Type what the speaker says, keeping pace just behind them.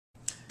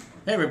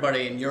Hey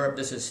everybody in Europe,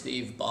 this is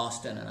Steve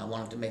Boston, and I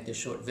wanted to make this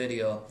short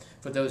video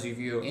for those of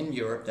you in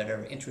Europe that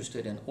are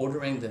interested in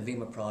ordering the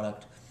Vemma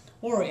product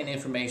or in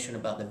information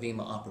about the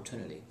Vemma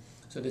opportunity.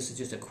 So this is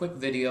just a quick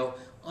video.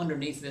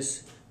 Underneath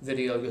this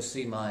video you'll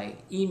see my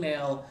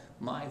email,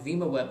 my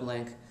Vemma web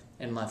link,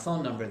 and my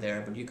phone number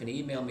there, but you can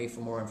email me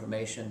for more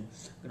information.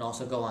 You can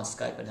also go on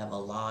Skype and have a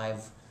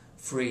live,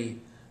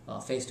 free,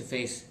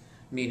 face-to-face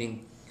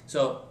meeting.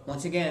 So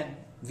once again,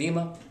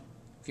 Vemma,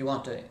 if you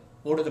want to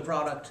order the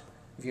product,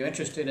 if you're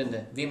interested in the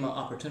Vemma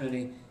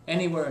opportunity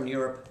anywhere in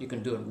Europe, you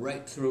can do it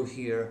right through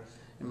here.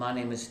 And my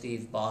name is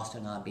Steve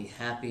Boston. I'll be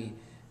happy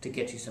to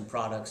get you some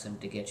products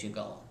and to get you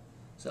going.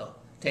 So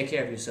take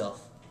care of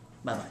yourself.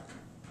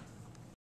 Bye-bye.